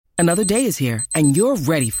Another day is here, and you're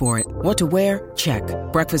ready for it. What to wear? Check.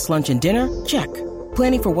 Breakfast, lunch, and dinner? Check.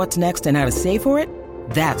 Planning for what's next and how to save for it?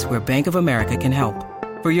 That's where Bank of America can help.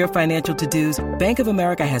 For your financial to-dos, Bank of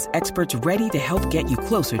America has experts ready to help get you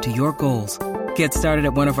closer to your goals. Get started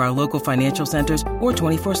at one of our local financial centers or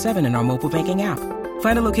 24/7 in our mobile banking app.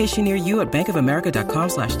 Find a location near you at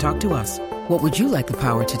bankofamerica.com/talktous. What would you like the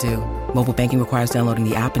power to do? Mobile banking requires downloading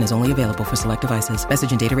the app and is only available for select devices.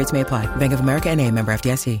 Message and data rates may apply. Bank of America N.A., member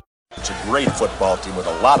FDIC. It's a great football team with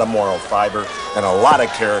a lot of moral fiber and a lot of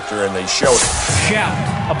character, and they showed it. Shout,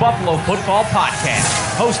 a Buffalo football podcast,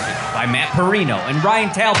 hosted by Matt Perino and Ryan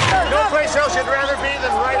Talbot. No place else you'd rather be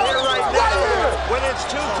than right here, right now. When it's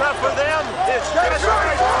too tough for them, it's just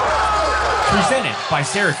right. Presented by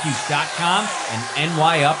Syracuse.com and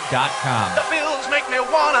NYUp.com. The Bills make me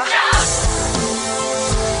wanna.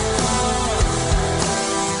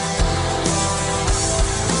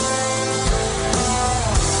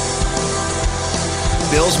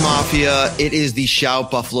 Bills Mafia, it is the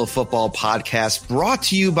Shout Buffalo Football Podcast, brought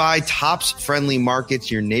to you by Tops Friendly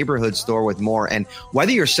Markets, your neighborhood store with more. And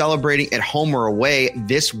whether you're celebrating at home or away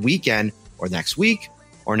this weekend or next week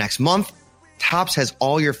or next month, Tops has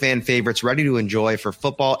all your fan favorites ready to enjoy for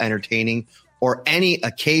football, entertaining, or any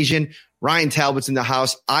occasion. Ryan Talbot's in the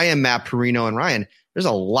house. I am Matt Perino. And Ryan, there's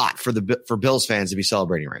a lot for Bills fans to be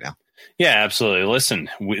celebrating right now. Yeah, absolutely. Listen,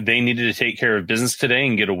 they needed to take care of business today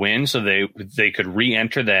and get a win so they could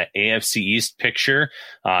re-enter that AFC East picture.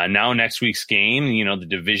 Now next week's game, the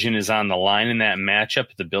division is on the line in that matchup.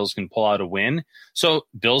 The Bills can pull out a win. So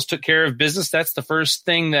Bills took care of business. That's the first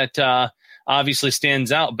thing that obviously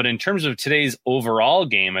stands out. But in terms of today's overall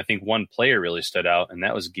game, I think one player really stood out, and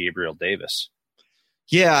that was Gabriel Davis.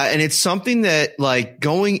 Yeah, and it's something that,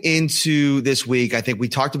 going into this week, I think we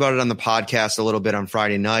talked about it on the podcast a little bit on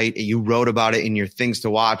Friday night. You wrote about it in your things to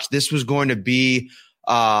watch. This was going to be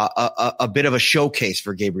a bit of a showcase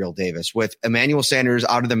for Gabriel Davis with Emmanuel Sanders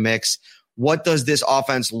out of the mix. What does this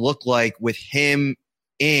offense look like with him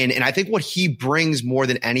in? And I think what he brings more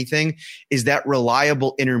than anything is that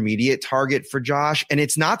reliable intermediate target for Josh. And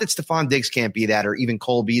it's not that Stephon Diggs can't be that, or even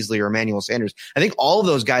Cole Beasley or Emmanuel Sanders. I think all of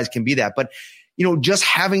those guys can be that. But just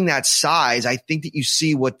having that size, I think that you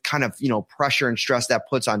see what kind of, pressure and stress that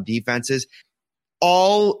puts on defenses.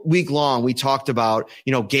 All week long, we talked about,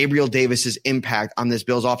 Gabriel Davis's impact on this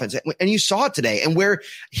Bills offense. And you saw it today. And where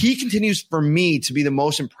he continues for me to be the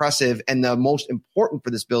most impressive and the most important for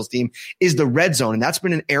this Bills team is the red zone. And that's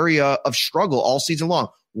been an area of struggle all season long.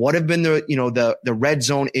 What have been the red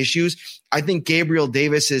zone issues? I think Gabriel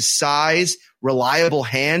Davis's size, reliable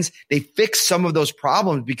hands, they fix some of those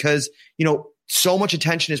problems because, so much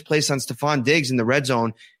attention is placed on Stephon Diggs in the red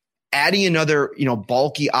zone. Adding another,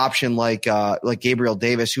 bulky option like Gabriel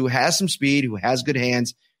Davis, who has some speed, who has good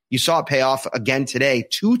hands. You saw it pay off again today.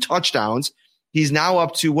 2 touchdowns. He's now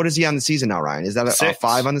up to, what is he on the season now, Ryan? Is that a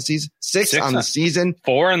 5 on the season? Six on the season.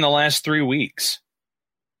 4 in the last 3 weeks.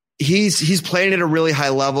 He's playing at a really high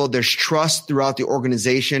level. There's trust throughout the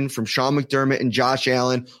organization, from Sean McDermott and Josh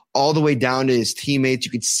Allen all the way down to his teammates.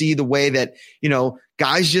 You could see the way that,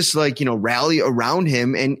 guys just rally around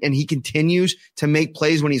him, and he continues to make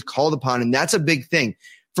plays when he's called upon. And that's a big thing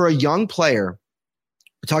for a young player.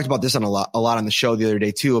 We talked about this a lot on the show the other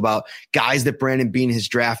day too, about guys that Brandon Beane has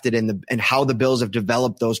drafted and how the Bills have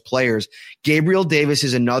developed those players. Gabriel Davis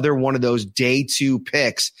is another one of those day 2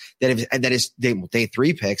 picks day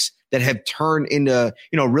 3 picks that have turned into,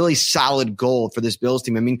 really solid gold for this Bills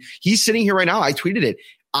team. I mean, he's sitting here right now. I tweeted it.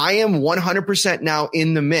 I am 100% now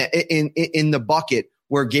in the bucket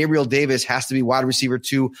where Gabriel Davis has to be wide receiver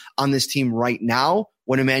 2 on this team right now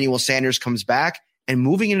when Emmanuel Sanders comes back. And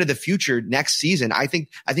moving into the future next season, I think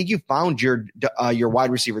you found your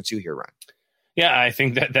wide receiver 2 here, Ryan. Yeah, I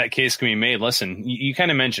think that case can be made. Listen, you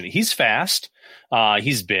kind of mentioned it. He's fast.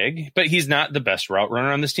 He's big, but he's not the best route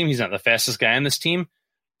runner on this team. He's not the fastest guy on this team,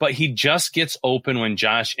 but he just gets open when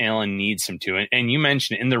Josh Allen needs him to. And you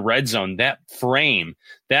mentioned it, in the red zone, that frame,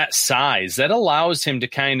 that size, that allows him to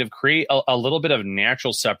kind of create a little bit of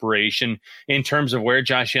natural separation in terms of where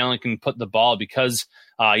Josh Allen can put the ball, because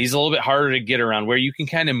he's a little bit harder to get around, where you can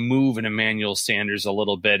kind of move an Emmanuel Sanders a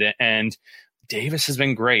little bit. And Davis has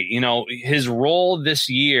been great. His role this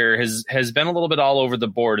year has been a little bit all over the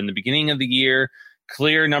board. In the beginning of the year,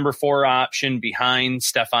 clear number 4 option behind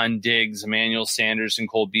Stephon Diggs, Emmanuel Sanders, and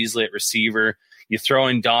Cole Beasley at receiver. You throw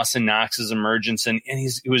in Dawson Knox's emergence, and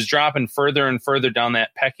he was dropping further and further down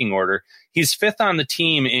that pecking order. He's 5th on the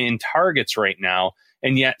team in targets right now,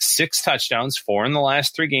 and yet 6 touchdowns, 4 in the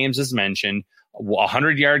last 3 games, as mentioned. A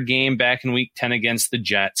 100-yard game back in week 10 against the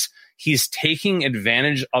Jets. He's taking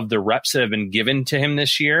advantage of the reps that have been given to him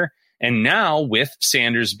this year, And now with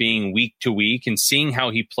Sanders being week to week and seeing how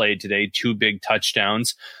he played today, 2 big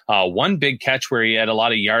touchdowns, 1 big catch where he had a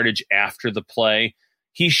lot of yardage after the play.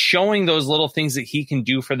 He's showing those little things that he can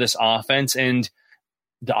do for this offense, and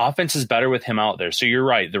the offense is better with him out there. So you're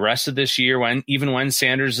right. The rest of this year, even when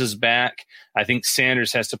Sanders is back, I think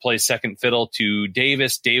Sanders has to play second fiddle to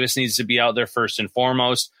Davis. Davis needs to be out there first and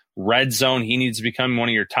foremost. Red zone, he needs to become one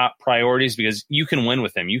of your top priorities because you can win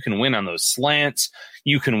with him. You can win on those slants.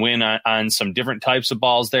 You can win on some different types of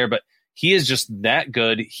balls there, but he is just that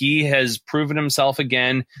good. He has proven himself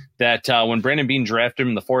again that when Brandon Beane drafted him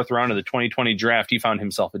in the 4th round of the 2020 draft, he found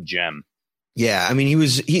himself a gem. Yeah, I mean,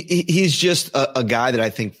 he's just a guy that I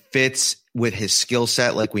think fits with his skill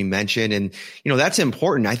set, like we mentioned. And, that's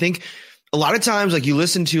important. I think a lot of times, like you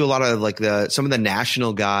listen to a lot of like some of the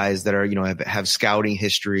national guys that are, have scouting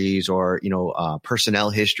histories or, personnel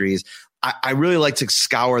histories. I really like to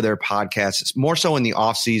scour their podcasts. It's more so in the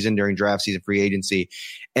off season during draft season, free agency.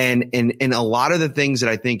 And a lot of the things that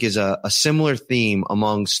I think is a similar theme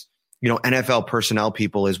amongst, NFL personnel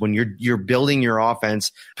people is when you're building your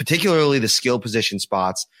offense, particularly the skill position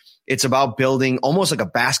spots. It's about building almost like a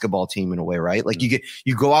basketball team in a way, right? Like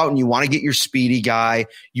you go out and you want to get your speedy guy.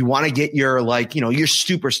 You want to get your your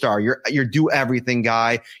superstar, your do everything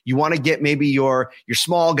guy. You want to get maybe your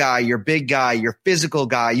small guy, your big guy, your physical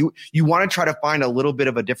guy. You want to try to find a little bit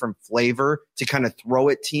of a different flavor to kind of throw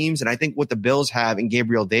at teams. And I think what the Bills have in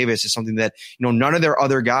Gabriel Davis is something that, none of their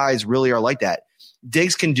other guys really are like that.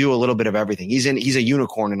 Diggs can do a little bit of everything. He's a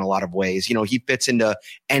unicorn in a lot of ways. He fits into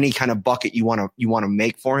any kind of bucket you want to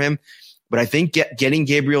make for him. But I think getting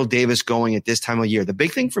Gabriel Davis going at this time of year, the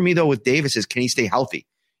big thing for me though with Davis is, can he stay healthy?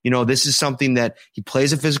 This is something that he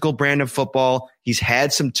plays a physical brand of football. He's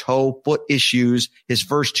had some foot issues his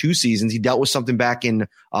first 2 seasons. He dealt with something back in,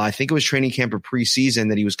 I think it was training camp or preseason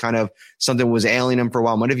that he was something was ailing him for a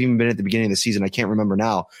while. Might have even been at the beginning of the season. I can't remember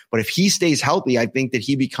now. But if he stays healthy, I think that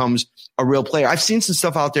he becomes a real player. I've seen some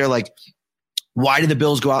stuff out there like, why did the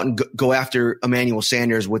Bills go out and go after Emmanuel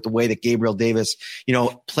Sanders with the way that Gabriel Davis,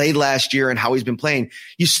 played last year and how he's been playing?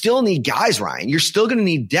 You still need guys, Ryan. You're still going to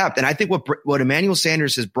need depth. And I think what Emmanuel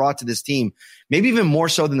Sanders has brought to this team, maybe even more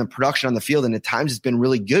so than the production on the field, and at times it's been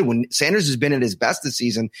really good. When Sanders has been at his best this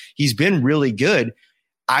season, he's been really good.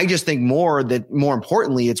 I just think more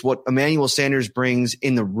importantly, it's what Emmanuel Sanders brings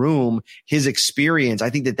in the room, his experience. I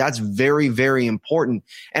think that that's very, very important.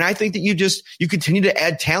 And I think that you continue to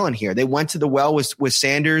add talent here. They went to the well with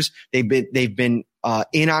Sanders. They've been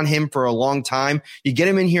in on him for a long time. You get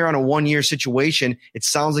him in here on a 1-year situation. It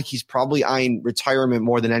sounds like he's probably eyeing retirement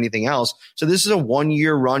more than anything else. So this is a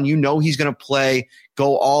 1-year run. He's going to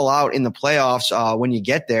go all out in the playoffs when you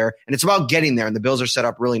get there. And it's about getting there. And the Bills are set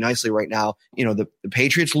up really nicely right now. The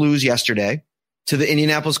Patriots lose yesterday to the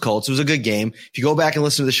Indianapolis Colts. It was a good game. If you go back and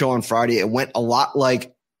listen to the show on Friday, it went a lot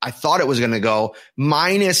like I thought it was going to go,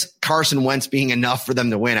 minus Carson Wentz being enough for them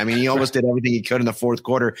to win. I mean, he almost did everything he could in the 4th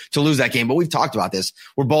quarter to lose that game, but we've talked about this.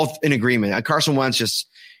 We're both in agreement. Carson Wentz just,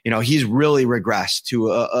 he's really regressed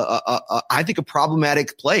to I think a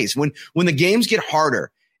problematic place. When the games get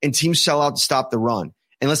harder and teams sell out to stop the run.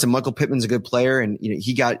 And listen, Michael Pittman's a good player, and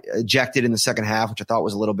he got ejected in the second half, which I thought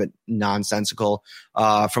was a little bit nonsensical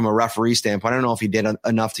from a referee standpoint. I don't know if he did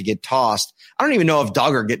enough to get tossed. I don't even know if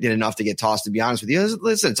Duggar did enough to get tossed, to be honest with you.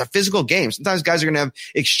 Listen, it's a physical game. Sometimes guys are going to have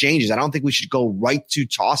exchanges. I don't think we should go right to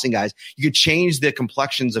tossing guys. You could change the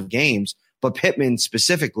complexions of games, but Pittman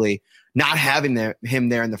specifically, not having him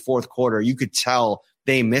there in the 4th quarter, you could tell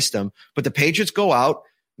they missed him. But the Patriots go out.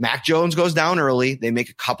 Mac Jones goes down early. They make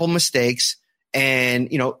a couple mistakes. And,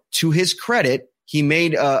 to his credit, he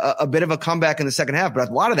made a bit of a comeback in the second half. But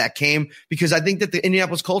a lot of that came because I think that the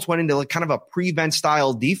Indianapolis Colts went into kind of a prevent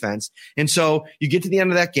style defense. And so you get to the end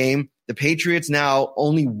of that game. The Patriots now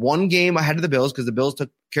only 1 game ahead of the Bills because the Bills took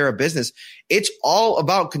care of business. It's all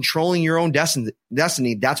about controlling your own destiny.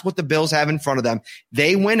 That's what the Bills have in front of them.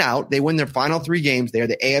 They win out. They win their final 3 games. They're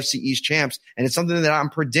the AFC East champs. And it's something that I'm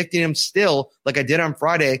predicting them still, like I did on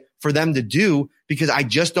Friday, for them to do, because I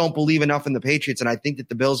just don't believe enough in the Patriots. And I think that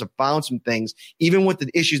the Bills have found some things, even with the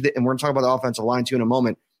issues that, and we're going to talk about the offensive line too in a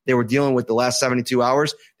moment, they were dealing with the last 72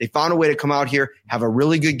 hours. They found a way to come out here, have a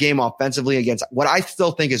really good game offensively against what I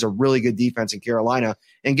still think is a really good defense in Carolina,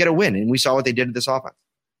 and get a win. And we saw what they did to this offense.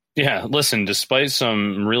 Yeah, listen, despite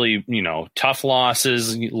some really, tough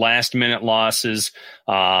losses, last minute losses,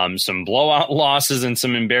 some blowout losses and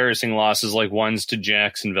some embarrassing losses like ones to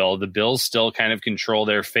Jacksonville, the Bills still kind of control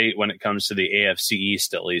their fate when it comes to the AFC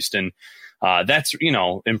East, at least. And that's,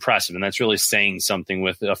 impressive. And that's really saying something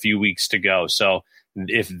with a few weeks to go. So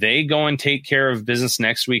if they go and take care of business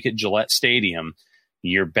next week at Gillette Stadium,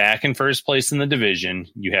 You're back in first place in the division.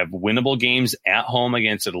 You have winnable games at home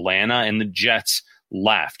against Atlanta and the Jets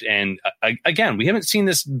left. And again, we haven't seen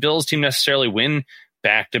this Bills team necessarily win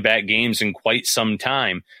back-to-back games in quite some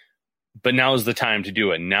time. But now is the time to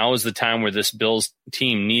do it. Now is the time where this Bills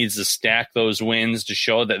team needs to stack those wins to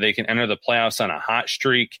show that they can enter the playoffs on a hot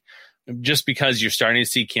streak. Just because you're starting to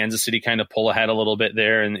see Kansas City kind of pull ahead a little bit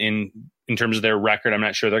there in terms of their record. I'm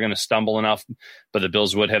not sure they're going to stumble enough, but the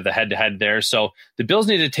Bills would have the head-to-head there. So the Bills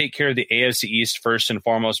need to take care of the AFC East first and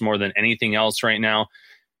foremost more than anything else right now.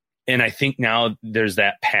 And I think now there's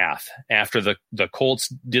that path. After the Colts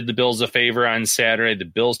did the Bills a favor on Saturday, the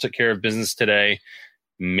Bills took care of business today.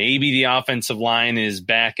 Maybe the offensive line is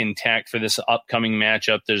back intact for this upcoming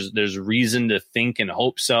matchup. There's reason to think and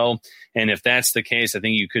hope so. And if that's the case, I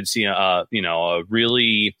think you could see a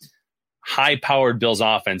really high-powered Bills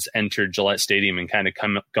offense enter Gillette Stadium and kind of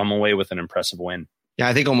come away with an impressive win. Yeah,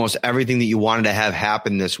 I think almost everything that you wanted to have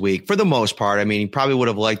happen this week, for the most part. I mean, you probably would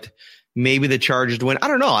have liked maybe the Chargers to win. I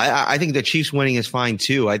don't know. I think the Chiefs winning is fine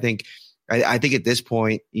too. I think at this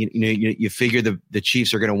point, you figure the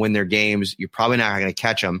Chiefs are going to win their games. You're probably not going to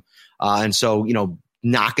catch them. And so,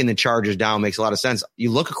 knocking the Chargers down makes a lot of sense. You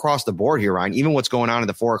look across the board here, Ryan, even what's going on in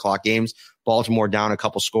the 4:00 games, Baltimore down a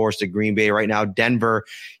couple scores to Green Bay right now. Denver,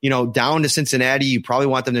 down to Cincinnati. You probably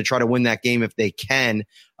want them to try to win that game if they can.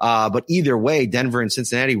 But either way, Denver and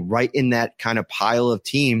Cincinnati right in that kind of pile of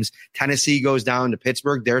teams. Tennessee goes down to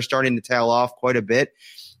Pittsburgh. They're starting to tail off quite a bit.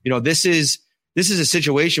 This is a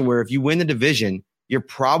situation where if you win the division, you're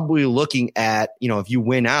probably looking at, if you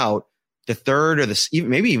win out, the third or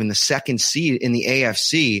maybe even the second seed in the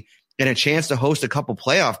AFC and a chance to host a couple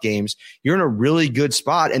playoff games, you're in a really good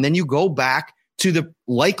spot. And then you go back to the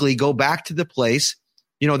place,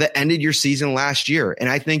 that ended your season last year. And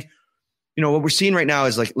I think, what we're seeing right now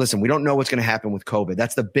is listen, we don't know what's going to happen with COVID.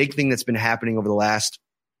 That's the big thing that's been happening over the last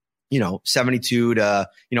 72 to,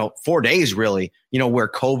 4 days really, where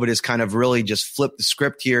COVID has kind of really just flipped the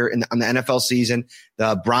script here on the NFL season.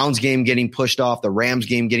 The Browns game getting pushed off, the Rams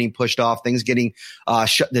game getting pushed off, things getting,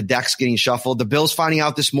 the decks getting shuffled. The Bills finding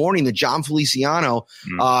out this morning that John Feliciano,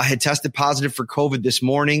 had tested positive for COVID this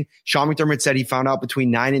morning. Sean McDermott said he found out between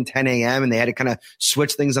 9 and 10 a.m. and they had to kind of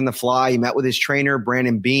switch things on the fly. He met with his trainer,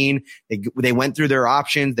 Brandon Beane. They went through their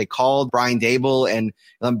options. They called Brian Dable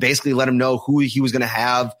and basically let him know who he was going to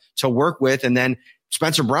have to work with. And then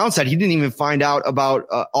Spencer Brown said he didn't even find out about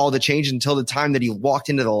all the changes until the time that he walked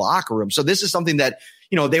into the locker room. So this is something that,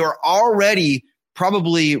 they were already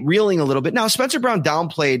probably reeling a little bit. Now, Spencer Brown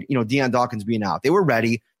downplayed, Deion Dawkins being out. They were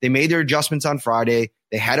ready. They made their adjustments on Friday.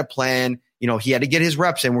 They had a plan. He had to get his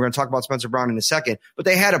reps in. We're going to talk about Spencer Brown in a second, but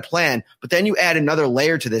they had a plan. But then you add another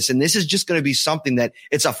layer to this, and this is just going to be something that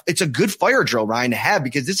it's a good fire drill, Ryan, to have,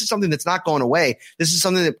 because this is something that's not going away. This is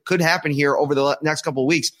something that could happen here over the next couple of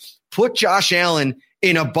weeks. Put Josh Allen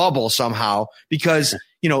in a bubble somehow, because,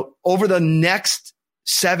 over the next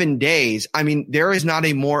 7 days, there is not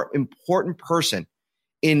a more important person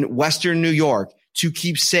in Western New York to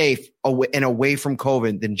keep safe away from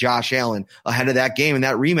COVID than Josh Allen ahead of that game and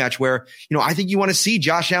that rematch where, I think you want to see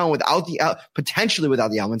Josh Allen potentially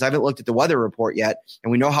without the elements. I haven't looked at the weather report yet,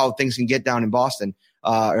 and we know how things can get down in Boston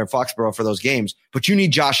or Foxborough for those games, but you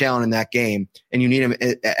need Josh Allen in that game, and you need him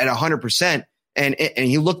at 100%. And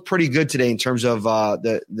he looked pretty good today in terms of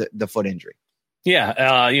the foot injury.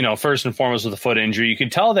 Yeah, first and foremost with the foot injury, you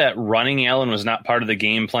could tell that running Allen was not part of the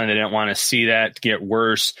game plan. They didn't want to see that get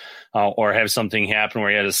worse or have something happen where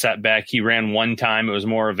he had a setback. He ran one time. It was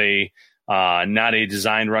more of a not a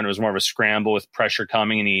designed run. It was more of a scramble with pressure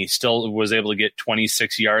coming, and he still was able to get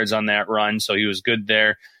 26 yards on that run, so he was good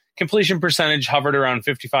there. Completion percentage hovered around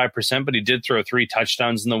 55%, but he did throw 3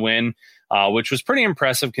 touchdowns in the win, which was pretty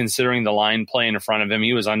impressive considering the line play in front of him.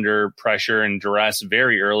 He was under pressure and duress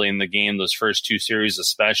very early in the game, those first 2 series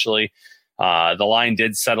especially. The line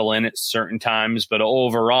did settle in at certain times, but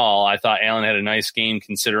overall, I thought Allen had a nice game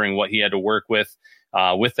considering what he had to work with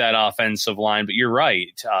that offensive line. But you're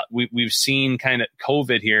right. We've seen kind of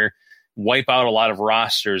COVID here wipe out a lot of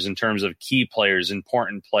rosters in terms of key players,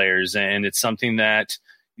 important players, and it's something that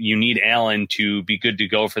you need Allen to be good to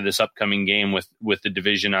go for this upcoming game with the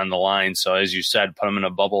division on the line. So as you said, put him in a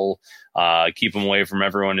bubble, keep him away from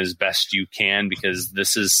everyone as best you can, because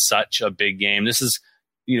this is such a big game. This is,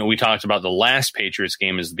 we talked about the last Patriots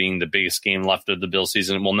game as being the biggest game left of the Bill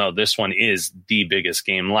season. Well, no, this one is the biggest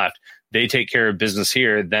game left. They take care of business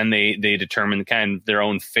here, then they determine kind of their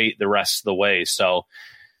own fate the rest of the way. So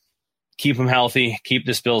keep them healthy, keep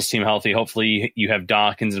this Bills team healthy. Hopefully you have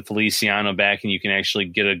Dawkins and Feliciano back and you can actually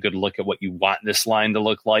get a good look at what you want this line to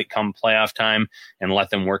look like come playoff time and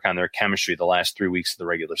let them work on their chemistry the last 3 weeks of the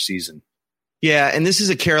regular season. Yeah, and this is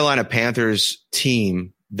a Carolina Panthers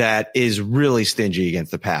team that is really stingy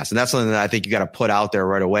against the pass. And that's something that I think you got to put out there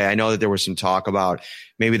right away. I know that there was some talk about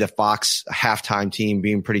maybe the Fox halftime team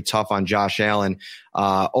being pretty tough on Josh Allen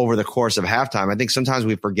over the course of halftime. I think sometimes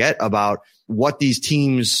we forget about what these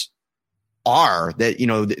teams are that,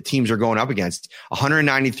 the teams are going up against.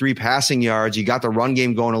 193 passing yards. You got the run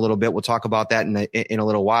game going a little bit. We'll talk about that in a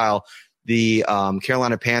little while. The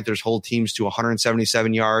Carolina Panthers hold teams to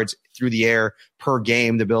 177 yards through the air per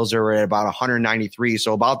game. The Bills are at about 193,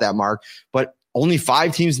 so about that mark. But only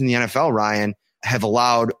 5 teams in the NFL, Ryan, have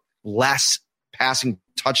allowed less passing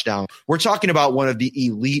touchdown. We're talking about one of the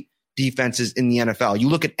elite defenses in the NFL. You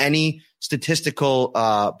look at any statistical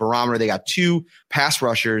barometer, they got 2 pass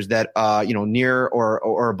rushers that near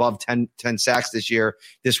or above 10 sacks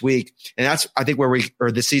this week. And that's, I think,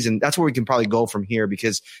 this season, that's where we can probably go from here,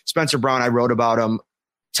 because Spencer Brown, I wrote about him.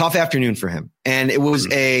 Tough afternoon for him. And it was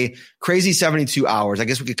a crazy 72 hours. I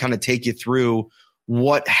guess we could kind of take you through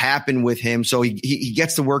what happened with him. So he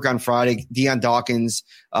gets to work on Friday. Deion Dawkins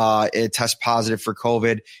it tests positive for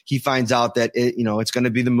COVID. He finds out that it's going to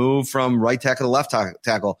be the move from right tackle to left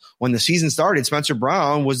tackle. When the season started, Spencer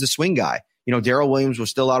Brown was the swing guy. Darrell Williams was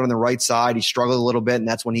still out on the right side. He struggled a little bit, and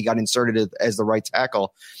that's when he got inserted as the right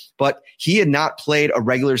tackle. But he had not played a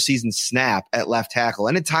regular season snap at left tackle.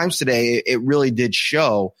 And at times today, it really did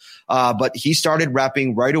show. But he started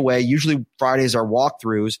repping right away. Usually Fridays are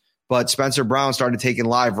walkthroughs. But Spencer Brown started taking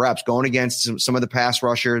live reps, going against some of the pass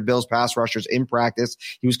rushers, Bills pass rushers in practice.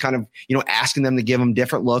 He was kind of, asking them to give him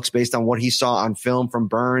different looks based on what he saw on film from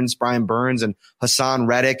Brian Burns and Hassan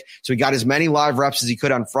Reddick. So he got as many live reps as he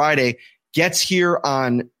could on Friday. Gets here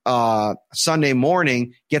on Sunday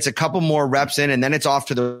morning, gets a couple more reps in, and then it's off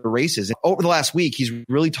to the races. And over the last week, he's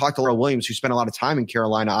really talked to Darrell Williams, who spent a lot of time in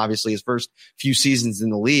Carolina, obviously his first few seasons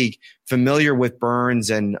in the league, familiar with Burns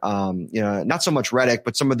and not so much Reddick,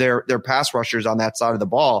 but some of their pass rushers on that side of the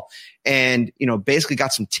ball, and basically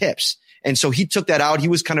got some tips. And so he took that out. He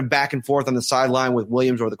was kind of back and forth on the sideline with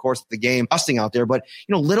Williams over the course of the game, busting out there. But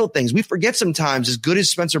little things we forget sometimes. As good as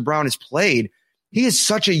Spencer Brown has played, he is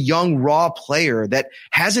such a young, raw player that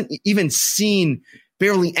hasn't even seen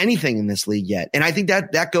barely anything in this league yet. And I think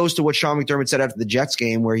that goes to what Sean McDermott said after the Jets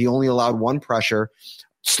game, where he only allowed 1 pressure.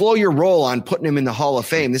 Slow your roll on putting him in the Hall of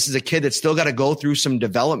Fame. This is a kid that's still got to go through some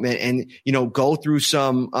development and, go through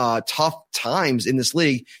some tough times in this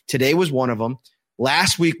league. Today was one of them.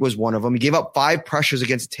 Last week was one of them. He gave up 5 pressures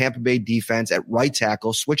against the Tampa Bay defense at right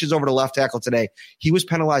tackle, switches over to left tackle today. He was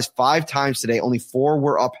penalized 5 times today. Only 4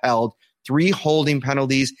 were upheld. 3 holding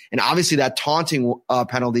penalties. And obviously that taunting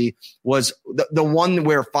penalty was the one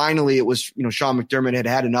where finally it was, Sean McDermott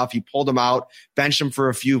had enough. He pulled him out, benched him for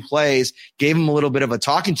a few plays, gave him a little bit of a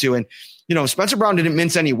talking to. And, Spencer Brown didn't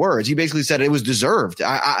mince any words. He basically said it was deserved.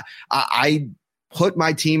 I put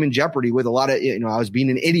my team in jeopardy with a lot of, I was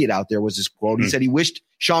being an idiot out there was his quote. He said he wished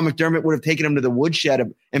Sean McDermott would have taken him to the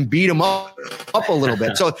woodshed and beat him up a little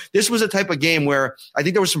bit. So this was a type of game where I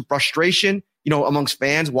think there was some frustration, amongst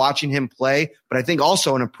fans watching him play, but I think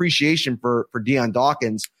also an appreciation for Deion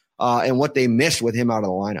Dawkins and what they missed with him out of the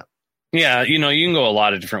lineup. Yeah, you can go a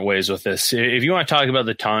lot of different ways with this. If you want to talk about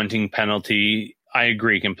the taunting penalty, I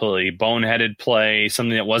agree completely. Boneheaded play,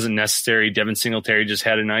 something that wasn't necessary. Devin Singletary just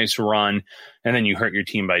had a nice run, and then you hurt your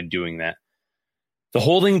team by doing that. The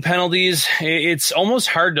holding penalties, it's almost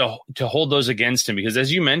hard to hold those against him because, as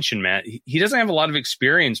you mentioned, Matt, he doesn't have a lot of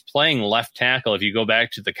experience playing left tackle. If you go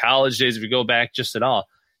back to the college days, if you go back just at all,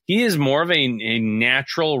 he is more of a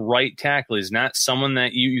natural right tackle. He's not someone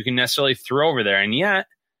that you can necessarily throw over there. And yet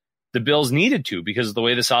the Bills needed to because of the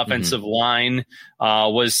way this offensive line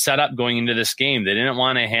was set up going into this game. They didn't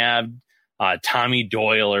want to have Tommy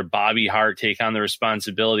Doyle or Bobby Hart take on the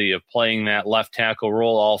responsibility of playing that left tackle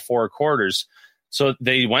role all 4 quarters. So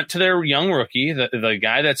they went to their young rookie, the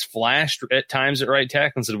guy that's flashed at times at right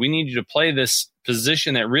tackle, and said, we need you to play this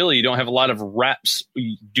position that really you don't have a lot of reps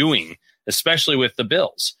doing, especially with the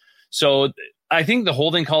Bills. So I think the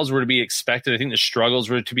holding calls were to be expected. I think the struggles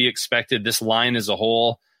were to be expected. This line as a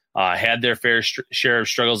whole had their fair share of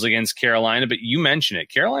struggles against Carolina. But you mentioned it.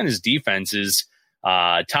 Carolina's defense is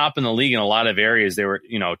top in the league in a lot of areas. They were,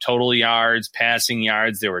 total yards, passing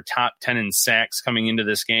yards. They were top 10 in sacks coming into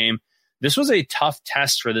this game. This was a tough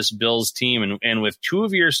test for this Bills team. And with 2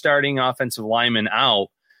 of your starting offensive linemen out,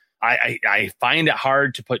 I find it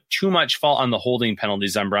hard to put too much fault on the holding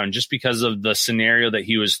penalties on Brown just because of the scenario that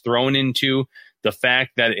he was thrown into, the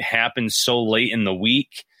fact that it happened so late in the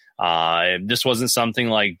week. This wasn't something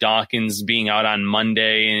like Dawkins being out on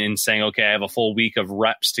Monday and saying, okay, I have a full week of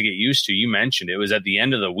reps to get used to. You mentioned it was at the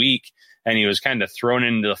end of the week, and he was kind of thrown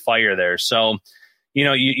into the fire there. So,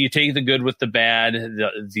 you take the good with the bad.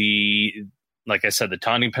 The like I said, the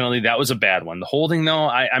taunting penalty, that was a bad one. The holding, though,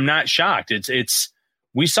 I'm not shocked.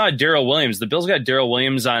 We saw Darrell Williams. The Bills got Darrell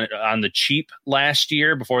Williams on the cheap last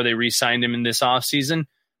year before they re-signed him in this offseason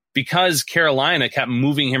because Carolina kept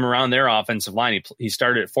moving him around their offensive line. He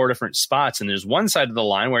started at 4 different spots, and there's one side of the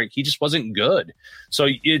line where he just wasn't good. So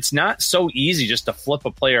it's not so easy just to flip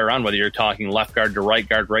a player around, whether you're talking left guard to right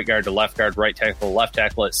guard to left guard, right tackle to left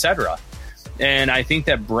tackle, etc. And I think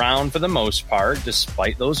that Brown, for the most part,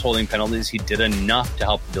 despite those holding penalties, he did enough to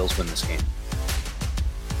help the Bills win this game.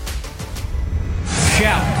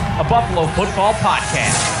 Shout, a Buffalo football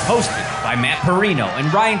podcast, hosted by Matt Perino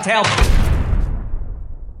and Ryan Talbot.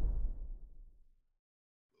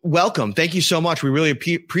 Welcome. Thank you so much. We really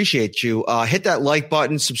appreciate you. Hit that like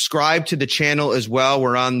button, subscribe to the channel as well.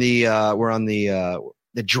 We're on the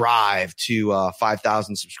drive to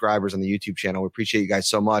 5,000 subscribers on the YouTube channel. We appreciate you guys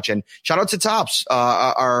so much. And shout out to Tops,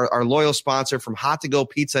 our loyal sponsor, from hot to go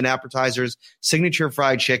pizza and appetizers, signature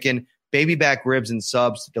fried chicken, baby back ribs and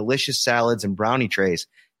subs, delicious salads and brownie trays.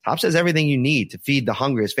 Tops has everything you need to feed the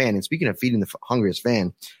hungriest fan. And speaking of feeding the hungriest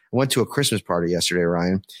fan, I went to a Christmas party yesterday,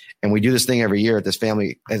 Ryan, and we do this thing every year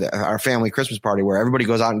at our family Christmas party where everybody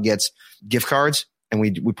goes out and gets gift cards, and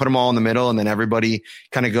we put them all in the middle, and then everybody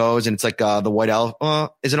kind of goes, and it's like the white elf.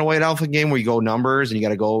 Is it a white elephant game where you go numbers and you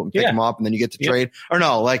got to go and pick them up, and then you get to trade? Or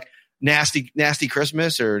no, like nasty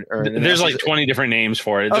Christmas or there's like 20 different names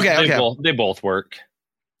for it. Okay. They both work.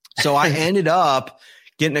 So I ended up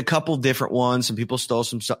getting a couple different ones. Some people stole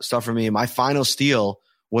some stuff from me. My final steal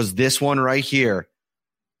was this one right here.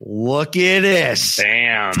 Look at this.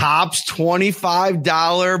 Damn. Tops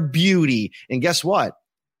 $25 beauty. And guess what?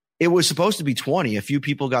 It was supposed to be 20. A few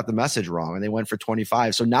people got the message wrong and they went for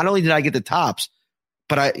 25. So not only did I get the Tops,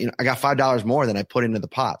 but I got $5 more than I put into the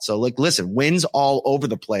pot. So listen, wins all over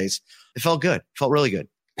the place. It felt good. It felt really good.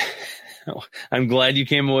 I'm glad you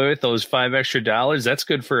came away with those $5 extra. That's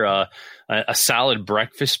good for a solid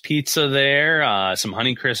breakfast pizza there. Some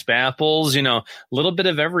Honeycrisp apples, a little bit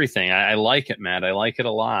of everything. I like it, Matt. I like it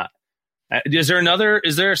a lot. Is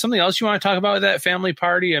there something else you want to talk about with that family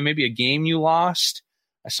party? Maybe a game you lost?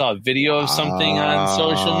 I saw a video of something on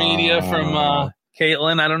social media from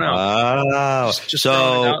Caitlin. I don't know. Just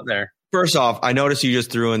throwing it out there. First off, I noticed you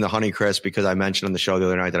just threw in the Honeycrisp because I mentioned on the show the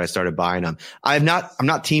other night that I started buying them. I'm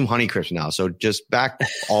not team Honeycrisp now, so just back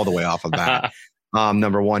all the way off of that.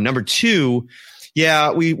 Number one. Number two,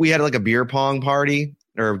 yeah, we had like a beer pong party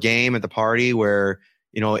or game at the party where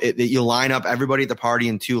you line up everybody at the party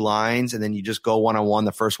in 2 lines, and then you just go one-on-one.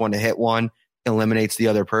 The first one to hit one eliminates the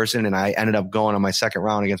other person, and I ended up going on my second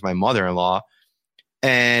round against my mother-in-law.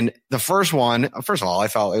 And the first one, first of all, I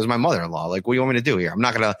felt it was my mother-in-law. Like, what do you want me to do here? I'm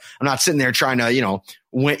not sitting there trying to,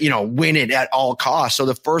 win it at all costs. So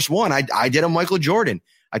the first one, I did a Michael Jordan.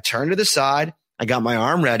 I turned to the side. I got my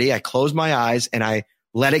arm ready. I closed my eyes and I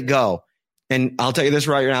let it go. And I'll tell you this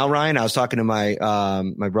right now, Ryan, I was talking to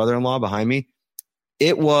my brother-in-law behind me.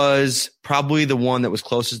 It was probably the one that was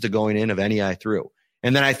closest to going in of any I threw.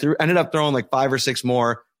 And then I ended up throwing like 5 or 6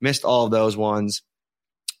 more, missed all of those ones.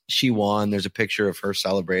 She won. There's a picture of her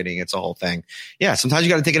celebrating. It's a whole thing. Yeah. Sometimes you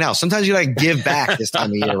got to take it out. Sometimes you got to give back this time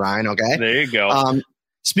of year, Ryan. Okay. There you go.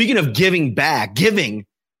 Speaking of giving back, the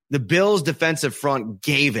Bills defensive front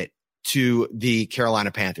gave it to the Carolina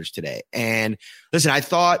Panthers today. And listen, I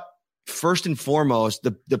thought first and foremost,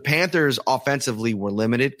 the Panthers offensively were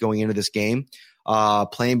limited going into this game.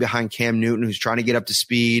 Playing behind Cam Newton, who's trying to get up to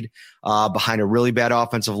speed, behind a really bad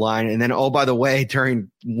offensive line. And then, oh, by the way, during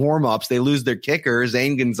warmups, they lose their kicker,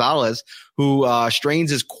 Zane Gonzalez, who strains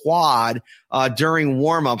his quad during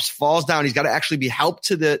warmups, falls down. He's got to actually be helped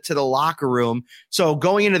to the locker room. So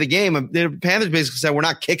going into the game, the Panthers basically said, we're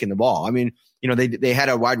not kicking the ball. I mean, they had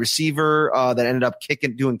a wide receiver that ended up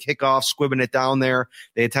doing kickoffs, squibbing it down there.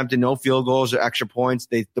 They attempted no field goals or extra points.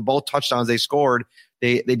 The both touchdowns they scored,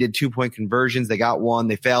 they did 2-point conversions. They got one.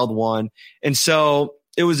 They failed one. And so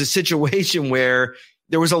it was a situation where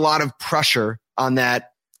there was a lot of pressure on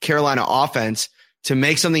that Carolina offense to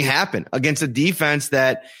make something happen against a defense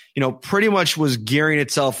that, pretty much was gearing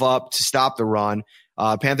itself up to stop the run.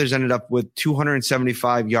 Panthers ended up with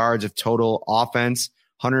 275 yards of total offense,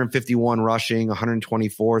 151 rushing,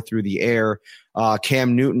 124 through the air.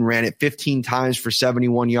 Cam Newton ran it 15 times for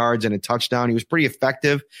 71 yards and a touchdown. He was pretty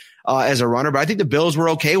effective as a runner, but I think the Bills were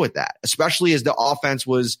okay with that, especially as the offense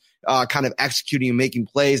was kind of executing and making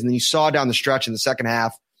plays. And then you saw down the stretch in the second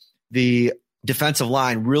half, the defensive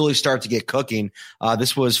line really start to get cooking.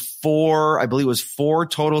 This was four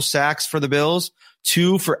total sacks for the Bills,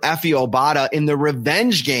 2 for Efe Obada in the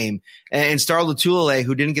revenge game. And Star Lotulelei,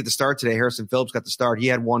 who didn't get the start today, Harrison Phillips got the start. He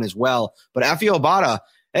had 1 as well. But Efe Obada,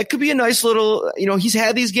 it could be a nice little, he's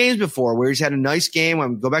had these games before where he's had a nice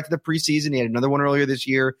game. Go back to the preseason. He had another one earlier this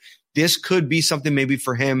year. This could be something maybe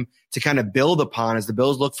for him to kind of build upon as the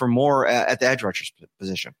Bills look for more at the edge rusher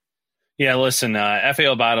position. Yeah, listen, Efe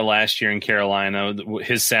Obada last year in Carolina,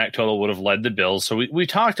 his sack total would have led the Bills. So we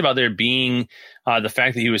talked about there being the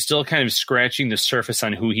fact that he was still kind of scratching the surface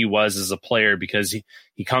on who he was as a player because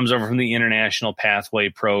he comes over from the International Pathway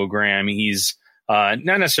Program. He's not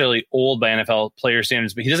necessarily old by NFL player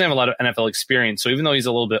standards, but he doesn't have a lot of NFL experience. So even though he's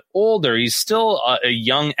a little bit older, he's still a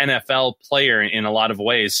young NFL player in a lot of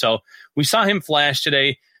ways. So we saw him flash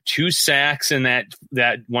today. 2 sacks in that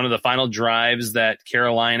one of the final drives that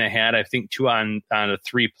Carolina had. I think 2 on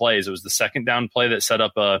 3 plays. It was the second down play that set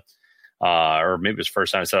up or maybe it was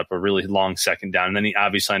first time set up a really long second down. And then he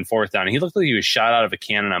obviously on 4th down, and he looked like he was shot out of a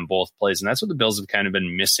cannon on both plays. And that's what the Bills have kind of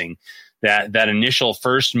been missing. That initial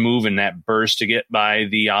first move and that burst to get by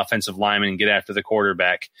the offensive lineman and get after the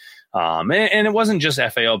quarterback. And it wasn't just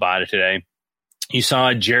Efe Obada today. You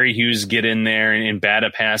saw Jerry Hughes get in there and bat a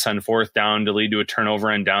pass on 4th down to lead to a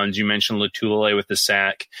turnover on downs. You mentioned Lotulelei with the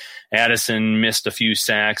sack. Addison missed a few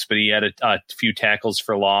sacks, but he had a few tackles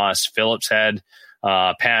for loss. Phillips had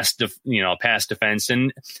pass defense.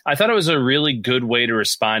 And I thought it was a really good way to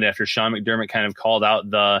respond after Sean McDermott kind of called out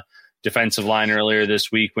the defensive line earlier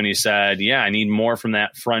this week when he said, I need more from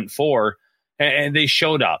that front 4. And they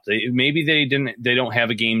showed up. They don't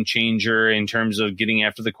have a game changer in terms of getting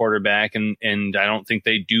after the quarterback, and I don't think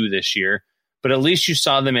they do this year. But at least you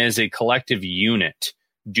saw them as a collective unit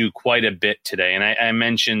do quite a bit today. And I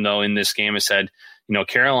mentioned, though, in this game, I said,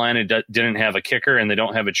 Carolina didn't have a kicker and they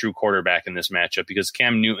don't have a true quarterback in this matchup because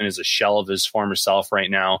Cam Newton is a shell of his former self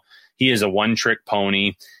right now. He is a one-trick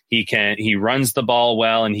pony. He runs the ball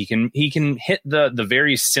well, and he can hit the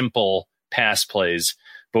very simple pass plays.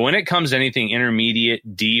 But when it comes to anything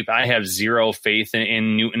intermediate, deep, I have zero faith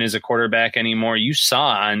in Newton as a quarterback anymore. You saw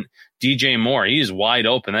on DJ Moore, he's wide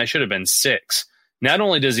open. That should have been 6. Not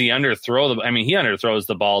only does he he underthrows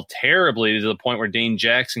the ball terribly to the point where Dane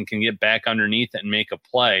Jackson can get back underneath it and make a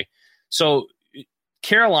play. So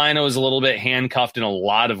Carolina was a little bit handcuffed in a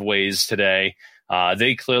lot of ways today.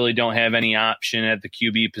 They clearly don't have any option at the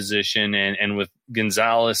QB position. And with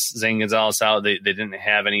Zane Gonzalez out, they didn't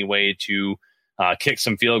have any way to kick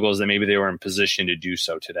some field goals that maybe they were in position to do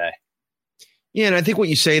so today. Yeah, and I think what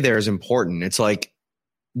you say there is important. It's like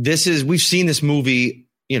we've seen this movie,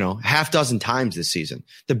 half dozen times this season.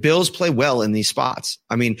 The Bills play well in these spots.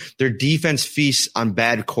 I mean, their defense feasts on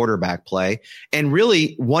bad quarterback play and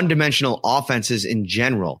really one-dimensional offenses in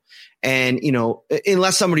general. And,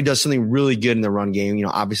 unless somebody does something really good in the run game,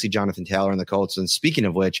 obviously Jonathan Taylor and the Colts. And speaking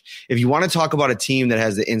of which, if you want to talk about a team that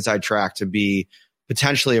has the inside track to be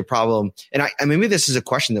potentially a problem. And maybe this is a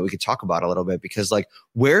question that we could talk about a little bit because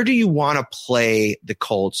where do you want to play the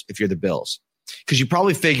Colts if you're the Bills? Because you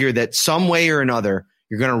probably figure that some way or another,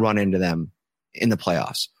 you're going to run into them in the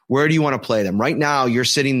playoffs. Where do you want to play them? Right now, you're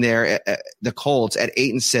sitting there at the Colts at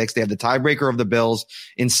 8-6. They have the tiebreaker of the Bills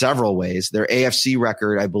in several ways. Their AFC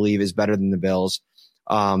record, I believe, is better than the Bills.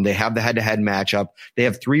 They have the head-to-head matchup. They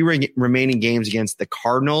have 3 remaining games against the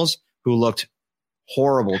Cardinals, who looked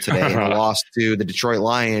horrible today and lost to the Detroit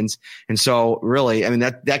Lions. And so really,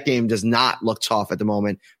 that game does not look tough at the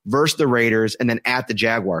moment versus the Raiders and then at the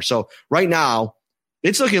Jaguars. So right now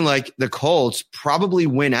it's looking like the Colts probably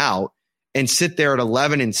win out and sit there at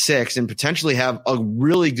 11-6 and potentially have a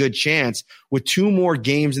really good chance with 2 more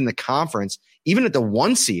games in the conference, even at the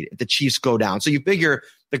 1 seed if the Chiefs go down. So you figure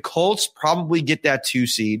the Colts probably get that 2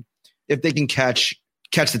 seed if they can catch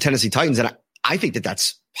the Tennessee Titans. And I think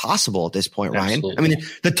that's possible at this point, Ryan. Absolutely.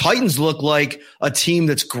 The Titans look like a team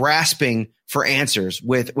that's grasping for answers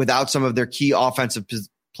without some of their key offensive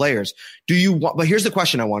players. But here's the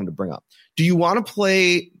question I wanted to bring up. Do you want to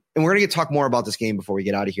play, and we're going to talk more about this game before we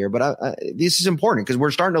get out of here, but this is important because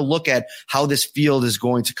we're starting to look at how this field is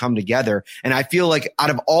going to come together. And I feel like out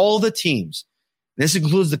of all the teams, this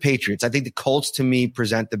includes the Patriots, I think the Colts, to me,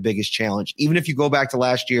 present the biggest challenge. Even if you go back to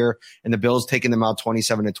last year and the Bills taking them out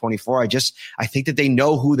 27-24, I think that they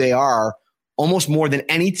know who they are almost more than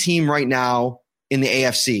any team right now in the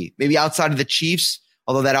AFC. Maybe outside of the Chiefs,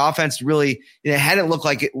 although that offense really hadn't looked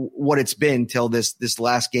like what it's been till this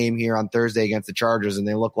last game here on Thursday against the Chargers, and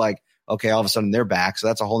they look like, okay, all of a sudden they're back. So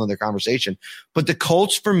that's a whole other conversation. But the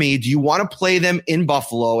Colts, for me, do you want to play them in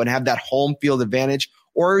Buffalo and have that home field advantage?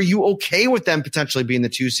 Or are you okay with them potentially being the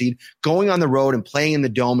 2 seed, going on the road and playing in the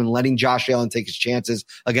Dome and letting Josh Allen take his chances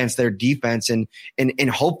against their defense? And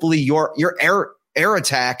hopefully your air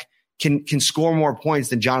attack can score more points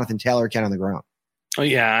than Jonathan Taylor can on the ground. Oh,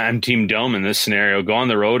 yeah, I'm Team Dome in this scenario. Go on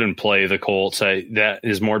the road and play the Colts. That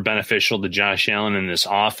is more beneficial to Josh Allen in this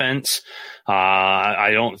offense.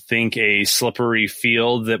 I don't think a slippery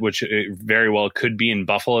field, which very well could be in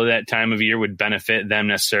Buffalo that time of year, would benefit them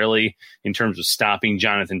necessarily in terms of stopping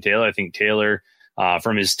Jonathan Taylor. I think Taylor,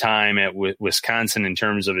 from his time at Wisconsin in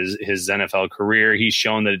terms of his NFL career, he's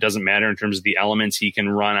shown that it doesn't matter in terms of the elements. He can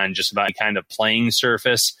run on just about any kind of playing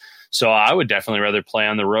surface. So I would definitely rather play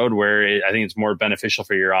on the road where I think it's more beneficial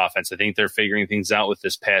for your offense. I think they're figuring things out with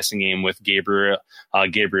this passing game with Gabriel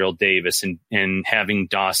Davis and having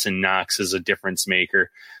Dawson Knox as a difference maker.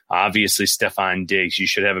 Obviously, Stephon Diggs. You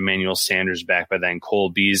should have Emmanuel Sanders back by then. Cole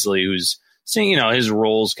Beasley, who's seeing, his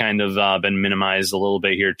role's kind of been minimized a little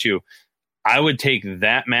bit here too. I would take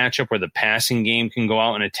that matchup where the passing game can go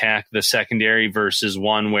out and attack the secondary versus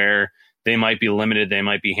one where they might be limited, they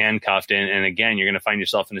might be handcuffed. And again, you're going to find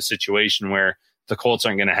yourself in a situation where the Colts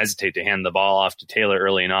aren't going to hesitate to hand the ball off to Taylor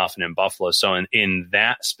early and often in Buffalo. So in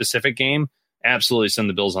that specific game, absolutely send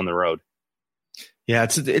the Bills on the road. Yeah,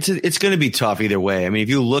 it's going to be tough either way. I mean, if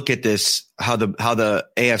you look at this, how the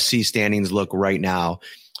AFC standings look right now,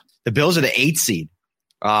 the Bills are the 8th seed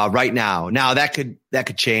right now. Now that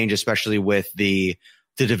could change, especially with the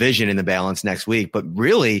division in the balance next week. But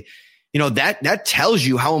really, that tells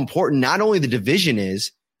you how important not only the division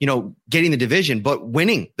is, getting the division, but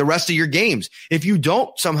winning the rest of your games. If you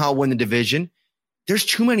don't somehow win the division, there's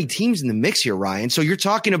too many teams in the mix here, Ryan. So you're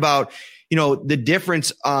talking about, the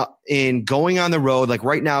difference in going on the road. Like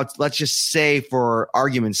right now, let's just say for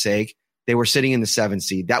argument's sake, they were sitting in the 7th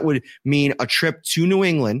seed. That would mean a trip to New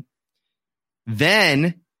England,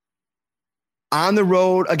 then on the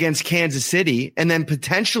road against Kansas City, and then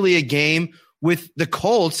potentially a game with the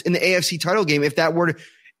Colts in the AFC title game. If that were to,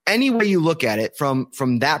 any way you look at it from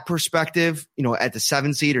that perspective, at the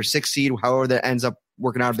 7th seed or 6th seed, however that ends up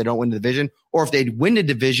working out if they don't win the division, or if they win the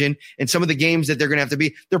division and some of the games that they're going to have to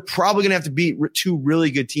beat, they're probably going to have to beat 2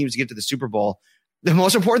 really good teams to get to the Super Bowl. The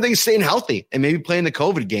most important thing is staying healthy and maybe playing the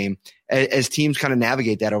COVID game as teams kind of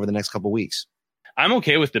navigate that over the next couple of weeks. I'm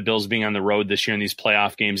okay with the Bills being on the road this year in these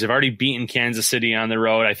playoff games. They've already beaten Kansas City on the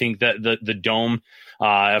road. I think that the Dome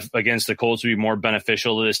against the Colts would be more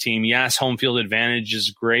beneficial to this team. Yes, home field advantage is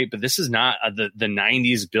great, but this is not the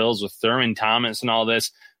 90s Bills with Thurman Thomas and all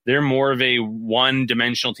this. They're more of a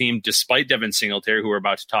one-dimensional team, despite Devin Singletary, who we're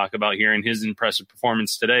about to talk about here, and his impressive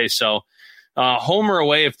performance today. So home or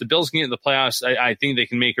away, if the Bills can get in the playoffs, I think they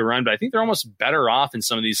can make a run, but I think they're almost better off in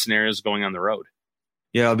some of these scenarios going on the road.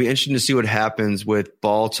 Yeah, it'll be interesting to see what happens with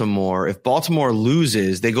Baltimore. If Baltimore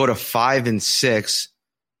loses, they go to 5-6,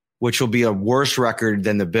 which will be a worse record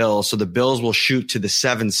than the Bills. So the Bills will shoot to the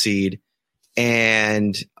 7th seed,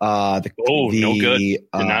 and no good. Did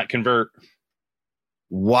not convert.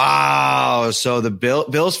 Wow! So the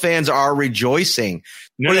Bills fans are rejoicing.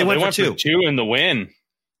 No, they went for 2 in the win.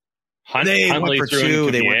 They went for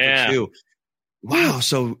 2. Wow.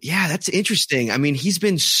 So yeah, that's interesting. I mean, he's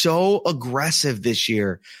been so aggressive this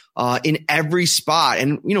year, in every spot.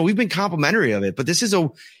 And, we've been complimentary of it, but this is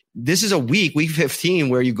a week 15,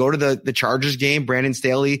 where you go to the Chargers game, Brandon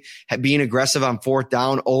Staley being aggressive on 4th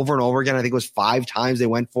down over and over again. I think it was 5 times they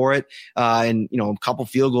went for it. And, a couple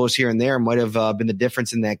field goals here and there might have been the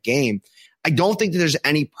difference in that game. I don't think that there's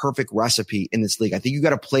any perfect recipe in this league. I think you got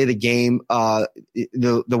to play the game,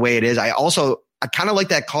 the way it is. I kind of like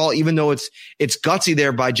that call, even though it's gutsy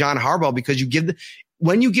there by John Harbaugh, because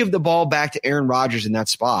when you give the ball back to Aaron Rodgers in that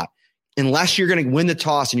spot, unless you're going to win the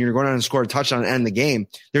toss and you're going to score a touchdown and end the game,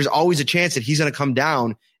 there's always a chance that he's going to come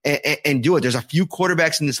down and do it. There's a few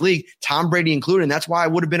quarterbacks in this league, Tom Brady included, and that's why I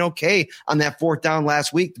would have been okay on that 4th down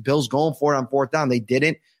last week. The Bills going for it on 4th down. They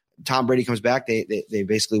didn't. Tom Brady comes back. They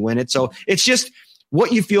basically win it. So it's just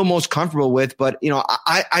what you feel most comfortable with. But,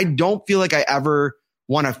 I don't feel like I ever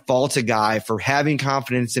want to fault a guy for having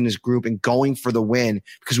confidence in his group and going for the win,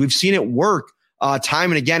 because we've seen it work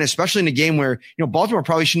time and again, especially in a game where, Baltimore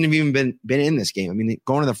probably shouldn't have even been in this game. I mean,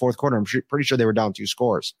 going to the 4th quarter, I'm pretty sure they were down 2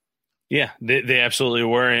 scores. Yeah, they absolutely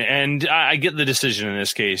were. And I get the decision in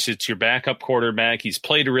this case. It's your backup quarterback. He's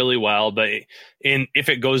played really well, but if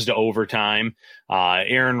it goes to overtime,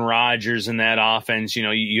 Aaron Rodgers in that offense,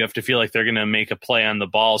 you have to feel like they're going to make a play on the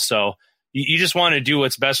ball. So you just want to do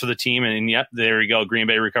what's best for the team. And yep, there we go. Green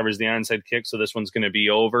Bay recovers the onside kick. So this one's going to be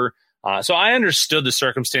over. So I understood the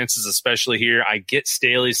circumstances, especially here. I get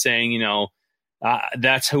Staley saying,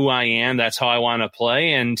 that's who I am. That's how I want to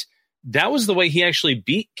play. And that was the way he actually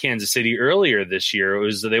beat Kansas City earlier this year. It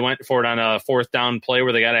was they went for it on a 4th down play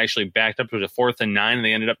where they got actually backed up to a 4th and 9, and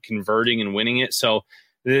they ended up converting and winning it. So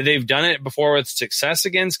they've done it before with success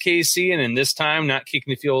against KC, and in this time, not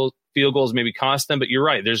kicking the field goals maybe cost them. But you're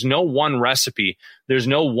right. There's no one recipe. There's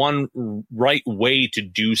no one right way to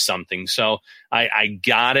do something. So I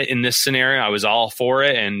got it in this scenario. I was all for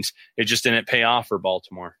it, and it just didn't pay off for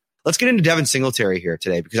Baltimore. Let's get into Devin Singletary here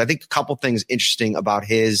today, because I think a couple things interesting about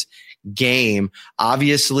his game.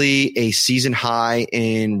 Obviously, a season high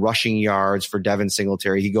in rushing yards for Devin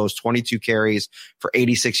Singletary. He goes 22 carries for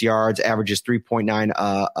 86 yards, averages 3.9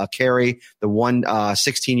 a carry. The one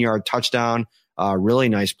 16-yard touchdown, really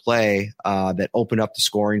nice play that opened up the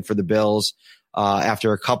scoring for the Bills.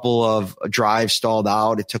 After a couple of drives stalled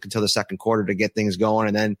out, it took until the second quarter to get things going.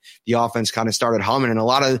 And then the offense kind of started humming. And a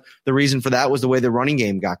lot of the reason for that was the way the running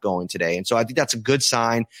game got going today. And so I think that's a good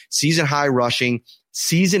sign. Season high rushing,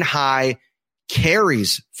 season high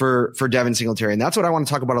carries for Devin Singletary. And that's what I want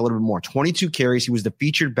to talk about a little bit more. 22 carries. He was the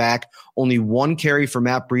featured back, only 1 carry for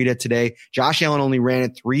Matt Breida today. Josh Allen only ran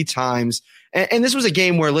it 3 times. And this was a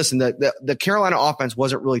game where, listen, the Carolina offense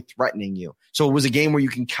wasn't really threatening you. So it was a game where you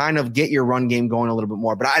can kind of get your run game going a little bit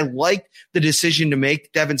more. But I liked the decision to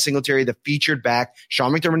make Devin Singletary the featured back.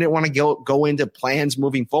 Sean McDermott didn't want to go into plans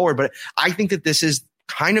moving forward, but I think that this is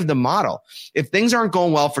kind of the model. If things aren't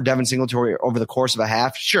going well for Devin Singletary over the course of a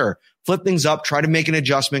half, sure, flip things up, try to make an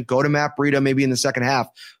adjustment, go to Matt Breida maybe in the second half.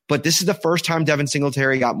 But this is the first time Devin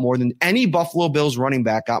Singletary got more than any Buffalo Bills running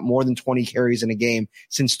back got more than 20 carries in a game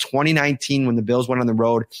since 2019 when the Bills went on the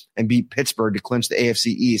road and beat Pittsburgh to clinch the AFC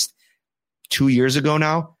East 2 years ago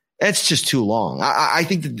now. It's just too long. I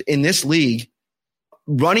think that in this league,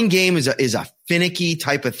 running game is a finicky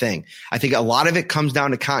type of thing. I think a lot of it comes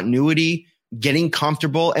down to continuity, getting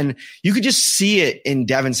comfortable. And you could just see it in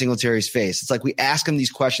Devin Singletary's face. It's like we ask him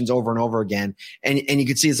these questions over and over again. And you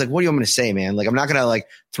could see it's like, what do you want me to say, man? Like, I'm not going to like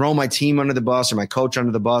throw my team under the bus or my coach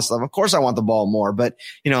under the bus. Like, of course I want the ball more, but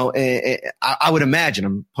I would imagine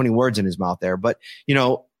I'm putting words in his mouth there, but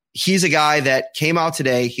he's a guy that came out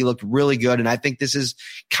today. He looked really good. And I think this is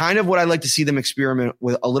kind of what I'd like to see them experiment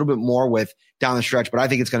with a little bit more with down the stretch, but I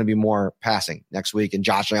think it's going to be more passing next week and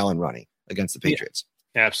Josh Allen running against the Patriots.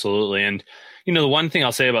 Yeah, absolutely. And, the one thing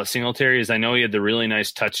I'll say about Singletary is I know he had the really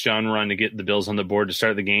nice touchdown run to get the Bills on the board to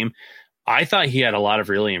start the game. I thought he had a lot of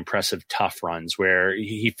really impressive tough runs where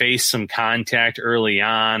he faced some contact early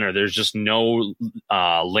on, or there's just no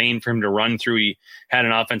lane for him to run through. He had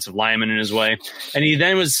an offensive lineman in his way, and he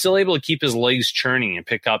then was still able to keep his legs churning and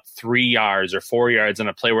pick up 3 yards or 4 yards on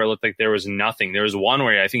a play where it looked like there was nothing. There was one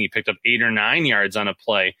where I think he picked up 8 or 9 yards on a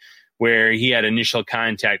play where he had initial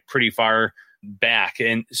contact pretty far back.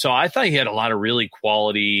 And so I thought he had a lot of really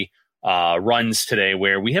quality runs today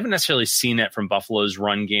where we haven't necessarily seen that from Buffalo's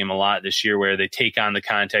run game a lot this year, where they take on the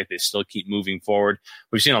contact, they still keep moving forward.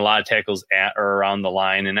 We've seen a lot of tackles at or around the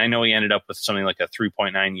line, and I know he ended up with something like a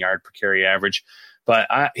 3.9 yard per carry average, but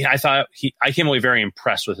I thought I came away very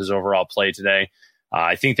impressed with his overall play today.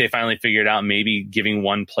 I think they finally figured out maybe giving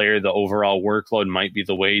one player the overall workload might be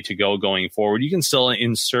the way to go going forward. You can still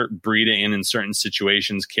insert Breida in certain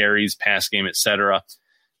situations, carries, pass game, etc.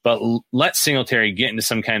 But let Singletary get into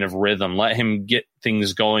some kind of rhythm. Let him get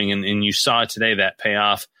things going. And you saw today that pay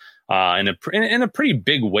off in a pretty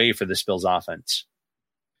big way for this Bills offense.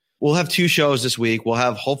 We'll have 2 shows this week. We'll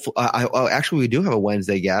have actually, we do have a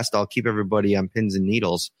Wednesday guest. I'll keep everybody on pins and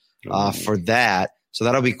needles for that. So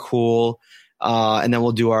that'll be cool. And then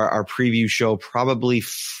we'll do our preview show probably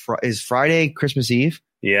is Friday Christmas Eve?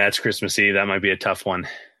 Yeah, it's Christmas Eve. That might be a tough one.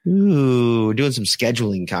 Ooh, doing some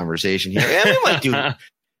scheduling conversation here. Yeah, we might do it.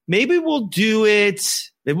 Maybe we'll do it.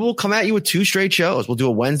 Maybe we'll come at you with 2 straight shows. We'll do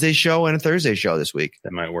a Wednesday show and a Thursday show this week.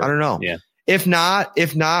 That might work. I don't know. Yeah. If not,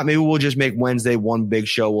 maybe we'll just make Wednesday one big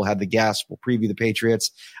show. We'll have the guests. We'll preview the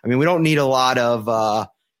Patriots. I mean, we don't need a lot of,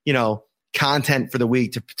 content for the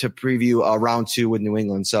week to preview round 2 with New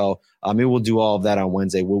England. So maybe we'll do all of that on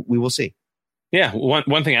Wednesday. We will see. Yeah.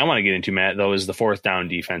 One thing I want to get into, Matt, though, is the 4th down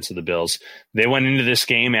defense of the Bills. They went into this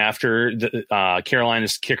game after the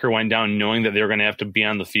Carolina's kicker went down, knowing that they were going to have to be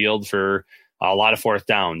on the field for a lot of 4th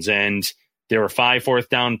downs. And there were 5 4th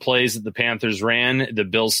down plays that the Panthers ran. The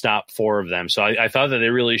Bills stopped 4 of them. So I thought that they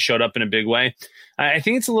really showed up in a big way. I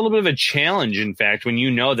think it's a little bit of a challenge, in fact, when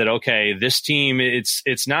you know that, okay, this team,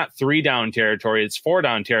 it's not 3 down territory, it's 4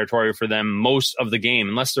 down territory for them most of the game,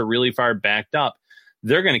 unless they're really far backed up.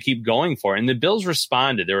 They're going to keep going for it. And the Bills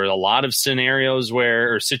responded. There were a lot of situations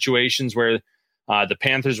where the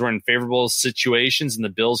Panthers were in favorable situations and the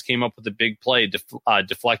Bills came up with a big play,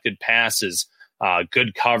 deflected passes,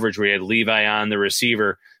 good coverage where you had Levi on the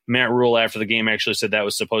receiver. Matt Rule after the game actually said that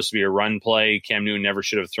was supposed to be a run play. Cam Newton never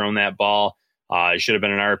should have thrown that ball. It should have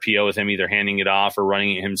been an RPO with him either handing it off or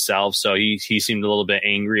running it himself. So he seemed a little bit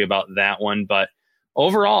angry about that one. But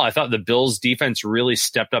overall, I thought the Bills defense really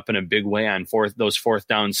stepped up in a big way on those fourth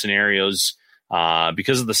down scenarios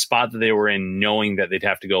because of the spot that they were in, knowing that they'd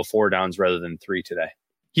have to go 4 downs rather than 3 today.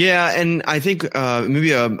 Yeah, and I think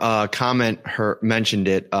maybe a comment mentioned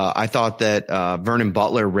it. I thought that Vernon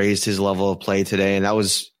Butler raised his level of play today, and that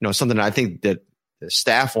was something I think that the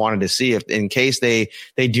staff wanted to see if in case they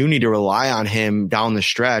do need to rely on him down the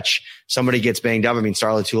stretch, somebody gets banged up. I mean,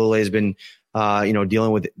 Starla Tulele has been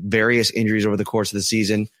dealing with various injuries over the course of the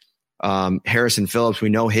season. Harrison Phillips, we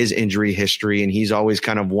know his injury history, and he's always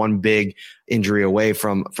kind of one big injury away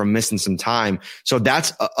from missing some time. So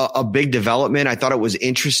that's a big development. I thought it was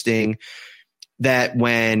interesting that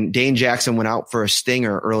when Dane Jackson went out for a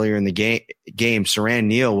stinger earlier in the game, Saran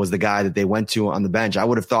Neal was the guy that they went to on the bench. I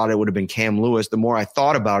would have thought it would have been Cam Lewis. The more I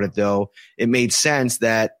thought about it, though, it made sense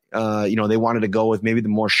that, they wanted to go with maybe the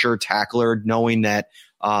more sure tackler, knowing that,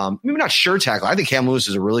 maybe not sure tackler. I think Cam Lewis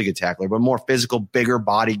is a really good tackler, but more physical, bigger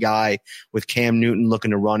body guy with Cam Newton looking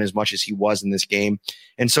to run as much as he was in this game.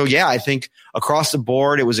 And so, yeah, I think across the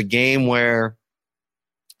board, it was a game where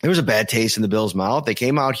there was a bad taste in the Bills' mouth. They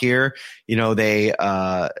came out here,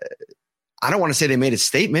 I don't want to say they made a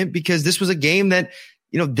statement because this was a game that,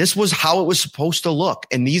 this was how it was supposed to look.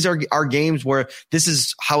 And these are games where this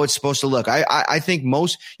is how it's supposed to look. I think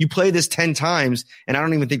you play this 10 times and I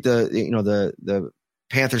don't even think the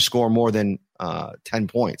Panthers score more than 10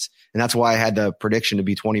 points. And that's why I had the prediction to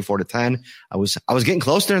be 24-10. I was getting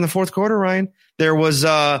close there in the fourth quarter, Ryan. There was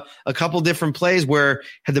a couple different plays where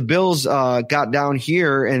had the Bills got down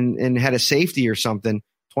here and had a safety or something,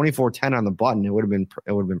 24-10 on the button, it would have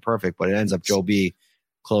been perfect, but it ends up Joe B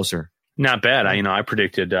closer. Not bad. I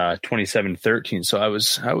predicted 27-13, so I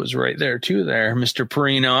was right there too there, Mr.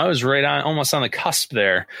 Perino. I was right on, almost on the cusp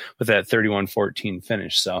there with that 31-14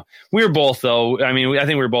 finish. So we were both, though. I think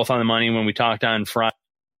we were both on the money when we talked on Friday.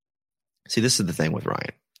 See, this is the thing with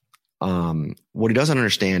Ryan. What he doesn't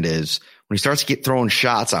understand is when he starts to get throwing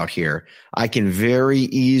shots out here, I can very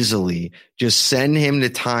easily just send him to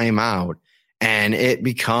timeout, and it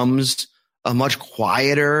becomes a much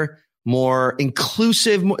quieter, more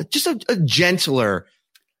inclusive, just a gentler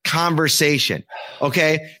conversation.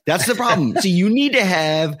 Okay. That's the problem. See, you need to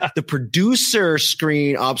have the producer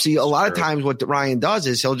screen up. See, a lot of times what Ryan does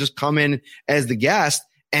is he'll just come in as the guest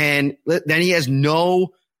and then he has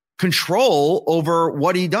no control over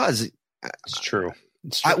what he does. It's true.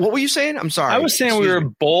 What were you saying? I'm sorry. I was saying we were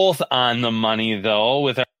both on the money though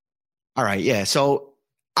with all right. Yeah. So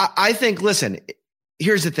I think, listen,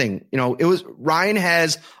 here's the thing, Ryan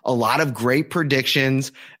has a lot of great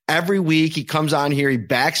predictions every week. He comes on here, he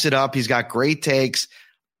backs it up. He's got great takes.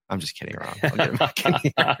 I'm just kidding around.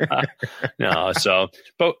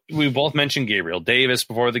 But we both mentioned Gabriel Davis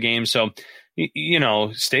before the game. So,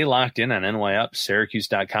 stay locked in on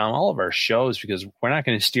NYUpSyracuse.com, all of our shows, because we're not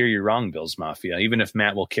going to steer you wrong, Bills Mafia, even if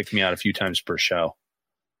Matt will kick me out a few times per show.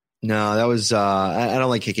 No, that was, I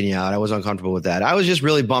don't like kicking you out. I was uncomfortable with that. I was just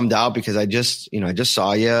really bummed out because I just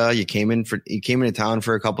saw you. You came into town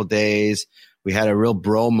for a couple of days. We had a real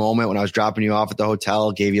bro moment when I was dropping you off at the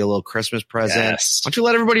hotel, gave you a little Christmas present. Yes. Why don't you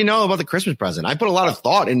let everybody know about the Christmas present? I put a lot of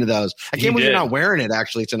thought into those. I can't believe you're not wearing it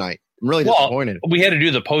actually tonight. I'm really disappointed. We had to do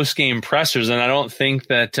the post-game pressers, and I don't think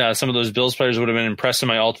that some of those Bills players would have been impressed in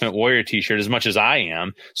my Ultimate Warrior t-shirt as much as I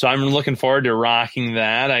am. So I'm looking forward to rocking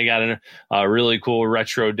that. I got a really cool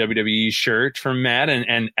retro WWE shirt from Matt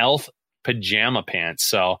and Elf pajama pants.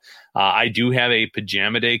 So I do have a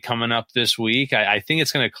pajama day coming up this week. I think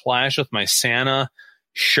it's going to clash with my Santa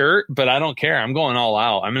shirt, but I don't care. I'm going all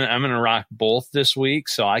out. I'm gonna rock both this week,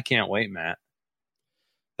 so I can't wait, Matt.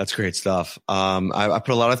 That's great stuff. I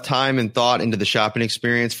put a lot of time and thought into the shopping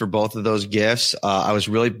experience for both of those gifts. I was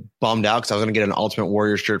really bummed out because I was going to get an Ultimate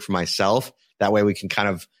Warrior shirt for myself. That way we can kind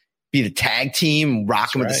of be the tag team,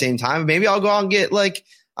 rock them at the same time. Maybe I'll go out and get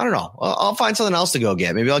I don't know. I'll find something else to go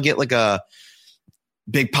get. Maybe I'll get a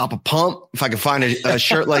Big Papa Pump. If I can find a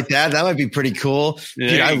shirt like that, that might be pretty cool.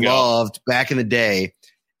 Dude, I loved back in the day.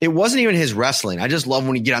 It wasn't even his wrestling. I just love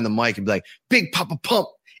when you get on the mic and be like, Big Papa Pump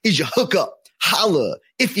is your hookup. Holla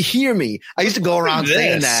if you hear me. I used to go around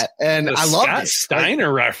saying that, and I loved it.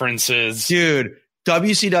 Steiner references, dude.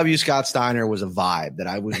 WCW Scott Steiner was a vibe that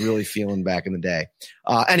I was really feeling back in the day.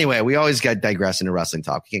 Anyway, we always got digress into wrestling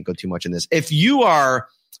talk. We can't go too much in this. If you are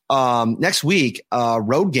next week,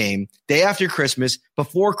 road game, day after Christmas,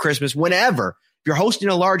 before Christmas, whenever, if you're hosting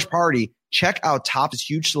a large party, check out Top's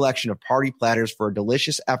huge selection of party platters for a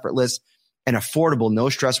delicious, effortless, and affordable, no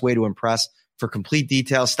stress way to impress For complete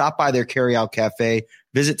details, stop by their carryout cafe.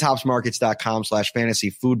 Visit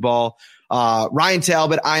topsmarkets.com/fantasyfootball. Ryan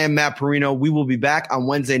Talbot, I am Matt Perino. We will be back on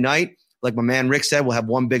Wednesday night. Like my man Rick said, we'll have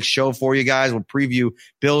one big show for you guys. We'll preview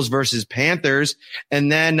Bills versus Panthers.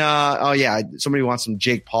 And then, somebody wants some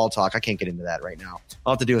Jake Paul talk. I can't get into that right now.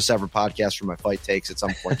 I'll have to do a separate podcast for my fight takes at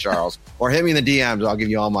some point, Charles. Or hit me in the DMs. I'll give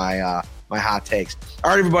you all my hot takes.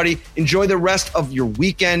 All right, everybody. Enjoy the rest of your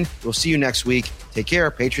weekend. We'll see you next week. Take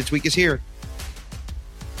care. Patriots Week is here.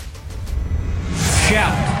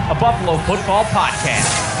 Shout, a Buffalo football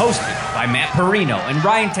podcast, hosted by Matt Perino and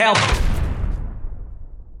Ryan Talbot.